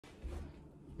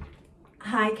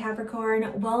Hi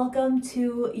Capricorn, welcome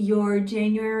to your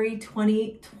January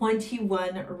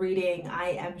 2021 reading. I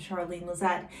am Charlene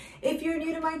Lizette. If you're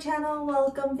new to my channel,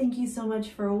 welcome. Thank you so much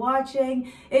for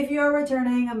watching. If you're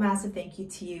returning, a massive thank you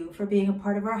to you for being a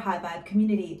part of our High Vibe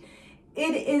community.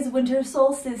 It is winter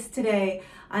solstice today.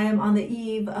 I am on the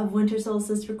eve of winter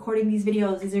solstice recording these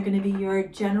videos. These are going to be your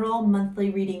general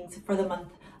monthly readings for the month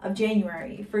of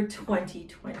January for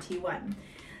 2021.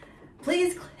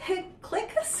 Please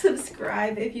click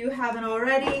subscribe if you haven't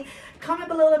already. Comment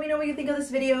below, let me know what you think of this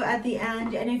video at the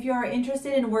end. And if you are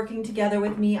interested in working together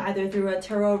with me, either through a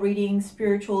tarot reading,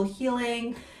 spiritual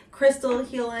healing, crystal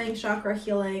healing, chakra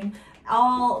healing,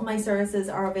 all my services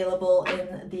are available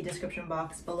in the description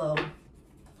box below.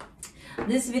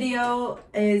 This video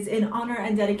is in honor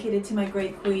and dedicated to my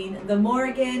great queen, the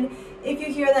Morrigan. If you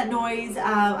hear that noise,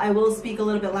 I will speak a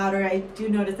little bit louder. I do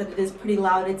notice that it is pretty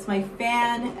loud. It's my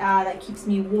fan that keeps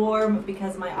me warm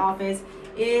because my office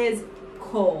is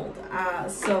cold.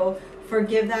 So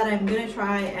forgive that. I'm gonna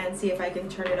try and see if I can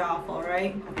turn it off, all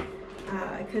right?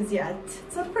 Because yeah,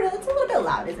 it's a little bit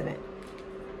loud, isn't it?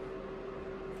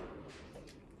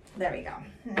 There we go.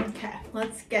 Okay,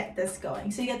 let's get this going.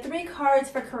 So you get 3 cards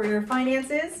for career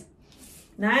finances.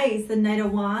 Nice, the Knight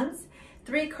of Wands.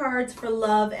 3 cards for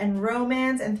love and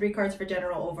romance, and 3 cards for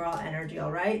general overall energy,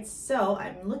 all right? So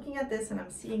I'm looking at this and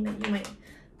I'm seeing that you might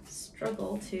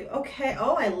struggle to, okay,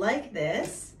 oh, I like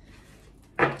this.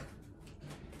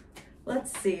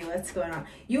 Let's see what's going on.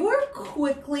 You are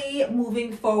quickly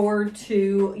moving forward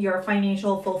to your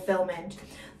financial fulfillment,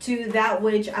 to that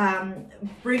which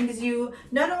brings you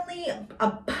not only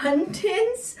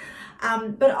abundance,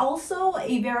 but also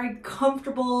a very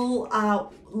comfortable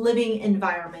living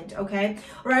environment, okay?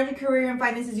 Around your career and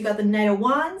finances, you got the Knight of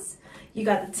Wands, you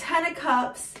got the 10 of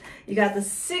Cups, you got the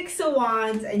 6 of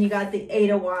Wands, and you got the 8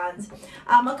 of Wands.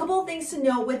 A couple of things to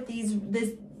note with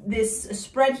this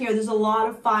spread here. There's a lot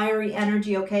of fiery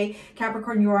energy, okay?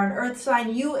 Capricorn, you are an earth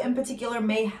sign. You in particular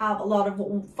may have a lot of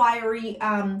fiery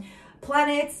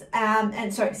planets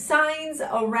signs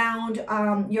around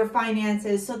your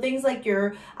finances. So things like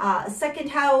your 2nd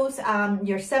house,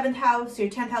 your 7th house, your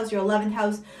 10th house, your 11th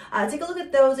house. Take a look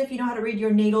at those if you know how to read your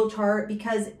natal chart,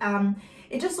 because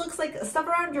it just looks like stuff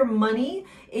around your money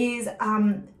is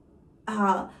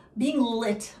being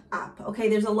lit up, okay?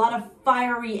 There's a lot of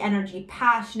fiery energy,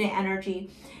 passionate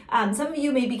energy. Some of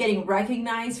you may be getting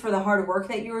recognized for the hard work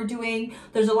that you're doing.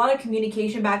 There's a lot of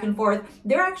communication back and forth.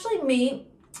 There actually may,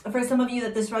 for some of you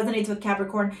that this resonates with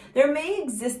Capricorn, there may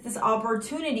exist this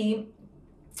opportunity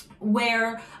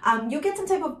where you get some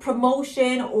type of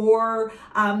promotion or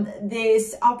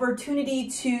this opportunity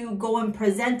to go and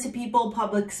present to people,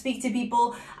 public speak to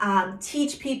people,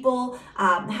 teach people,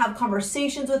 have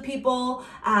conversations with people,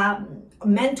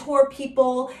 mentor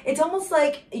people. It's almost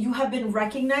like you have been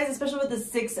recognized, especially with the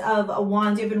 6 of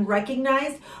Wands, you've been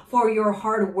recognized for your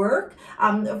hard work,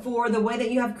 for the way that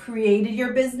you have created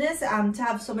your business, to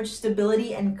have so much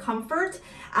stability and comfort.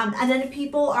 And then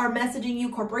people are messaging you,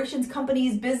 corporations,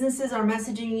 companies, businesses are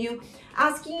messaging you,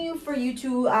 asking you for you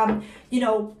to, you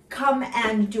know, come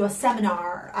and do a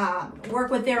seminar, work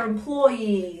with their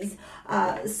employees,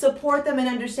 support them in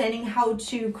understanding how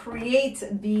to create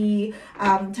the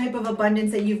type of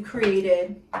abundance that you've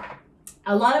created.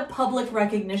 A lot of public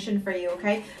recognition for you,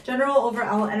 okay? General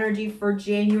overall energy for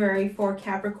January for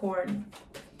Capricorn.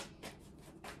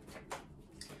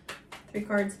 3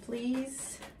 cards,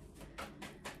 please.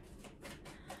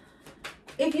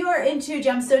 If you are into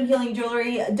gemstone healing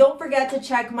jewelry, don't forget to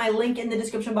check my link in the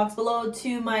description box below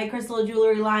to my crystal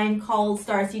jewelry line called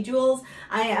STARSEA Jewels.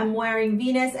 I am wearing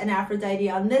Venus and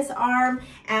Aphrodite on this arm,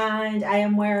 and I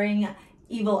am wearing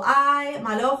Evil Eye,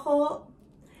 Malojo,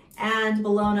 and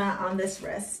Bellona on this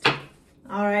wrist.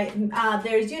 All right,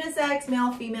 there's unisex,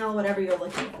 male, female, whatever you're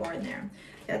looking for in there.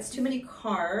 That's too many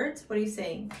cards. What are you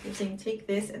saying? You're saying take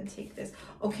this and take this.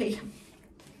 Okay.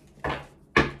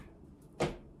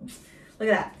 Look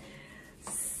at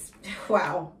that.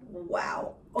 Wow.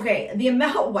 Wow. Okay. The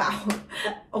amount, wow.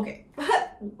 Okay.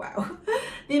 Wow.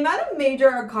 The amount of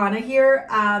major arcana here,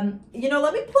 you know,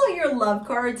 let me pull out your love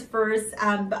cards first.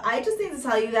 But I just need to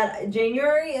tell you that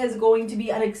January is going to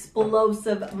be an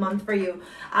explosive month for you.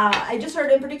 I just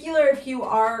heard in particular, if you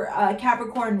are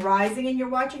Capricorn rising and you're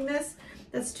watching this,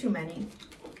 that's too many.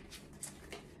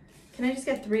 Can I just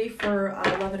get 3 for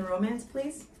love and romance,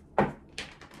 please?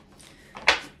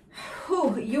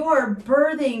 You are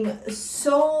birthing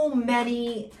so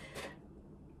many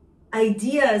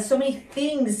ideas, so many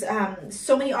things,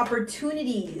 so many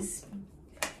opportunities.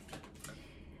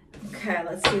 Okay,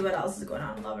 let's see what else is going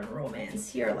on in love and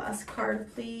romance. Here, last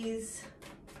card, please.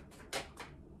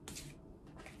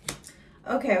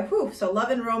 Okay, whew, so love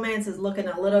and romance is looking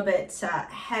a little bit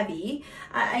heavy.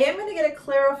 I am going to get a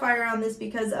clarifier on this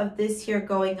because of this here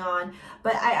going on,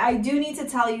 but I do need to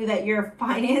tell you that your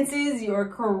finances, your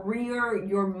career,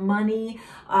 your money,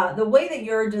 the way that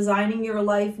you're designing your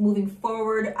life moving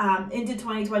forward into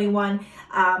 2021,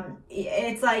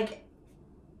 it's like,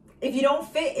 if you don't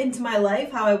fit into my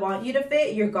life how I want you to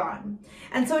fit, you're gone.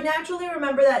 And so naturally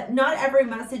remember that not every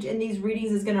message in these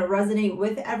readings is going to resonate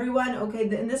with everyone. Okay,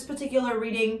 in this particular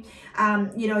reading,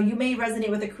 you know, you may resonate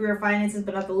with the career finances,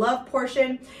 but not the love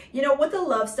portion. You know, with the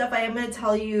love stuff, I am going to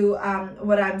tell you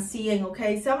what I'm seeing.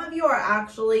 Okay, some of you are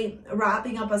actually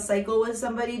wrapping up a cycle with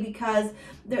somebody because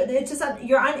it's just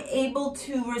you're unable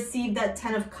to receive that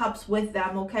 10 of Cups with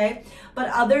them. Okay, but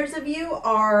others of you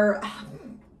are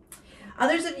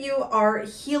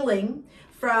healing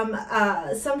from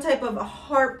some type of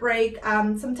heartbreak,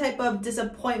 some type of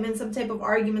disappointment, some type of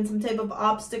argument, some type of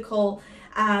obstacle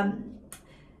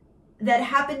that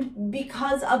happened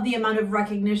because of the amount of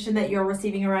recognition that you're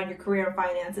receiving around your career and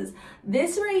finances.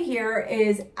 This right here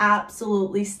is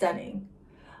absolutely stunning.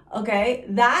 Okay,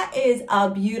 that is a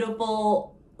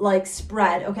beautiful like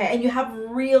spread. Okay, and you have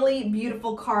really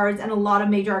beautiful cards and a lot of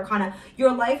major arcana.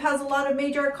 Your life has a lot of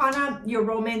major arcana, your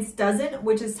romance doesn't,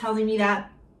 which is telling me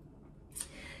that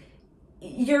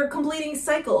you're completing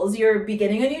cycles. You're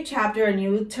beginning a new chapter, a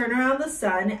new turn around the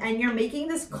sun, and you're making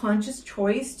this conscious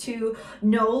choice to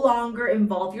no longer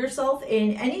involve yourself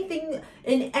in anything,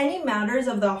 in any matters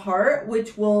of the heart,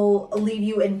 which will leave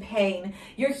you in pain.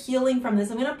 You're healing from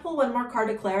this. I'm going to pull one more card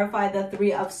to clarify the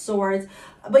Three of Swords.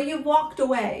 But you've walked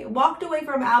away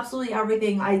from absolutely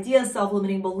everything, ideas,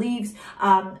 self-limiting beliefs,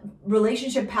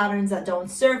 relationship patterns that don't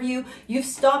serve you. You've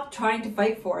stopped trying to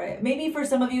fight for it. Maybe for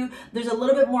some of you, there's a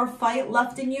little bit more fight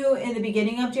left in you in the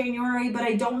beginning of January, but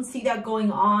I don't see that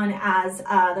going on as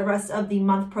the rest of the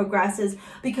month progresses,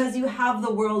 because you have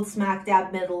the World smack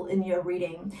dab middle in your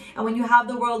reading. And when you have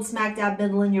the World smack dab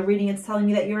middle in your reading, it's telling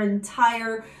me that your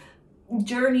entire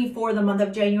journey for the month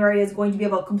of January is going to be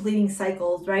about completing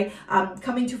cycles, right?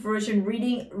 Coming to fruition,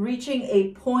 reaching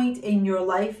a point in your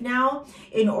life now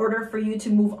in order for you to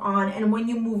move on. And when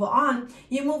you move on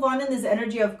in this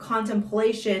energy of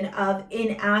contemplation, of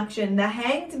inaction. The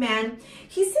Hanged Man,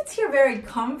 he sits here very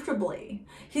comfortably.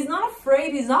 He's not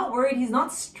afraid, he's not worried, he's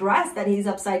not stressed that he's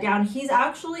upside down. He's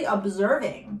actually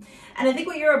observing. And I think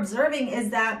what you're observing is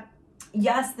that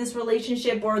yes, this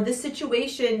relationship or this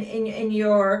situation in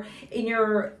your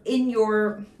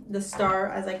the star,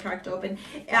 as I cracked open,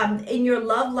 in your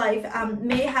love life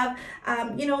may have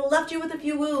you know, left you with a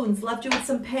few wounds, left you with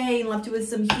some pain, left you with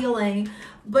some healing.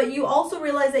 But you also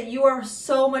realize that you are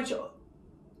so much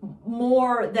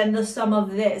more than the sum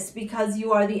of this, because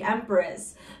you are the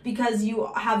Empress, because you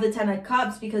have the 10 of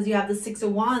Cups, because you have the 6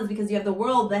 of Wands, because you have the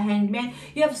World, the Hanged Man.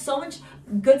 You have so much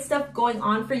good stuff going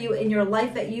on for you in your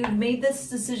life that you've made this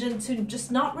decision to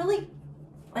just not really,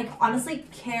 like, honestly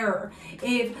care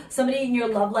if somebody in your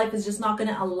love life is just not going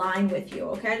to align with you.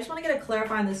 Okay, I just want to get a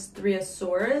clarify on this Three of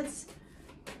Swords,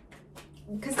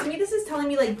 because to me this is telling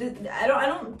me like I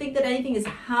don't think that anything is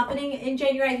happening in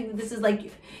January. I think that this is like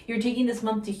you're taking this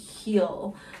month to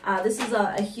heal. This is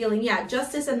a healing. Yeah,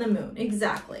 Justice and the Moon,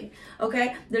 exactly.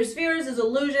 Okay, there's fears, there's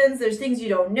illusions, there's things you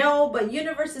don't know, but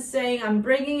universe is saying I'm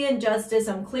bringing in justice,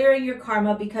 I'm clearing your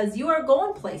karma, because you are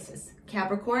going places,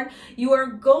 Capricorn. You are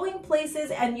going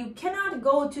places, and you cannot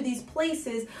go to these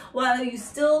places while you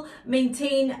still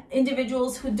maintain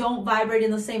individuals who don't vibrate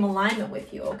in the same alignment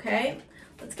with you. Okay,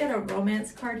 let's get a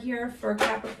romance card here for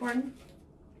Capricorn.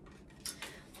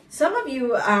 Some of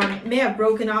you may have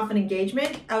broken off an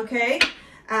engagement. Okay,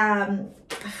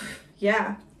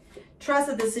 yeah, trust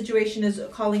that this situation is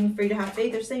calling for you to have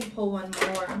faith. They're saying pull one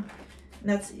more. And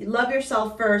that's love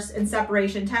yourself first and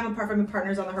separation, time apart from your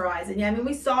partners on the horizon. Yeah, I mean,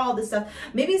 we saw all this stuff.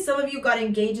 Maybe some of you got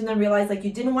engaged and then realized like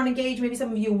you didn't want to engage. Maybe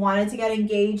some of you wanted to get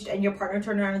engaged and your partner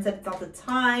turned around and said it's not the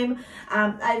time.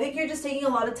 I think you're just taking a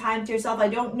lot of time to yourself. I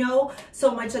don't know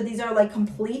so much that these are like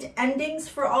complete endings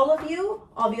for all of you.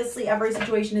 Obviously, every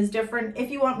situation is different. If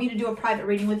you want me to do a private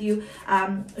reading with you,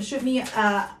 shoot me,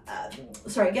 get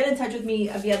in touch with me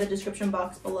via the description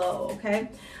box below,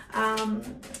 okay?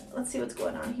 Let's see what's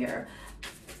going on here.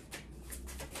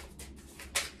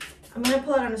 I'm going to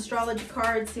pull out an astrology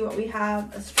card, see what we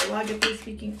have astrologically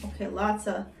speaking. Okay, lots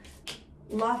of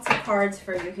cards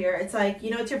for you here. It's like, you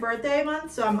know, it's your birthday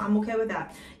month, so I'm okay with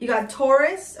that. You got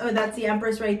Taurus, oh, that's the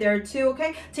Empress right there too,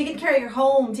 okay? Taking care of your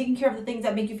home, taking care of the things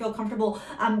that make you feel comfortable.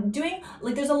 Doing,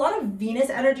 like, there's a lot of Venus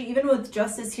energy, even with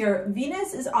Justice here.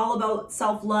 Venus is all about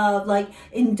self-love, like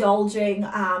indulging,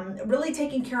 really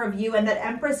taking care of you. And that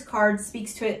Empress card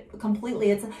speaks to it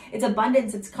completely. It's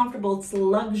abundance, it's comfortable, it's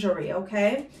luxury,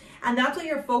 okay? And that's what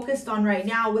you're focused on right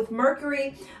now with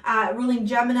Mercury ruling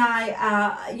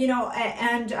Gemini, you know,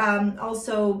 and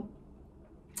also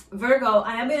Virgo.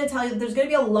 I am going to tell you that there's going to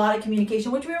be a lot of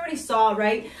communication, which we already saw,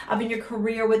 right, up in your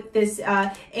career with this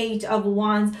Eight of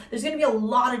Wands. There's going to be a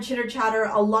lot of chitter chatter,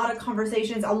 a lot of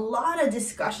conversations, a lot of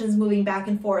discussions moving back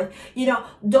and forth. You know,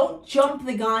 don't jump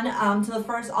the gun to the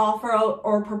first offer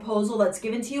or proposal that's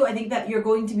given to you. I think that you're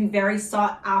going to be very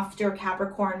sought after,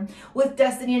 Capricorn. With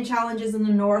Destiny and Challenges in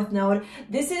the North Node,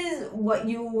 this is what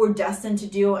you were destined to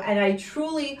do. And I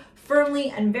truly, firmly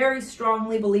and very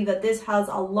strongly believe that this has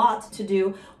a lot to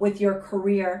do with your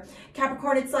career.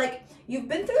 Capricorn, it's like you've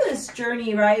been through this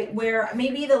journey, right, where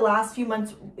maybe the last few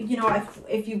months, you know,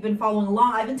 if you've been following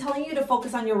along, I've been telling you to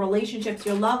focus on your relationships,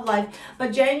 your love life,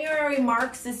 but January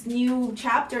marks this new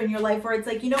chapter in your life where it's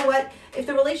like, you know what, if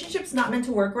the relationship's not meant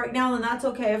to work right now, then that's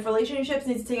okay. If relationships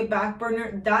need to take a back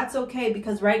burner, that's okay,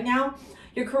 because right now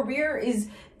your career is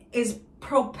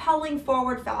propelling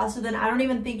forward faster than I don't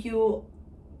even think you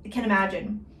can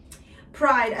imagine.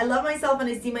 Pride, I love myself and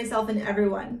I see myself in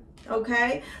everyone.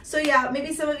 Okay, so yeah,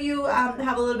 maybe some of you have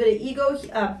a little bit of ego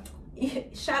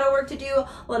shadow work to do,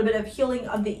 a little bit of healing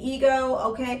of the ego,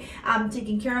 okay,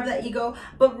 taking care of that ego.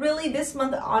 But really this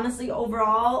month, honestly,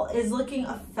 overall is looking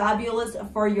fabulous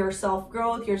for your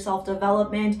self-growth, your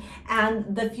self-development,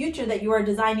 and the future that you are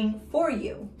designing for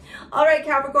you. All right,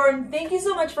 Capricorn, thank you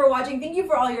so much for watching. Thank you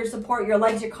for all your support, your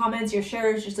likes, your comments, your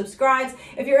shares, your subscribes.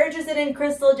 If you're interested in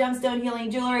crystal, gemstone,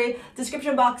 healing jewelry,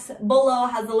 description box below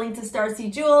has the link to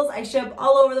STARSEA Jewels. I ship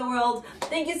all over the world.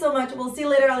 Thank you so much. We'll see you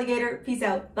later, alligator. Peace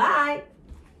out. Bye.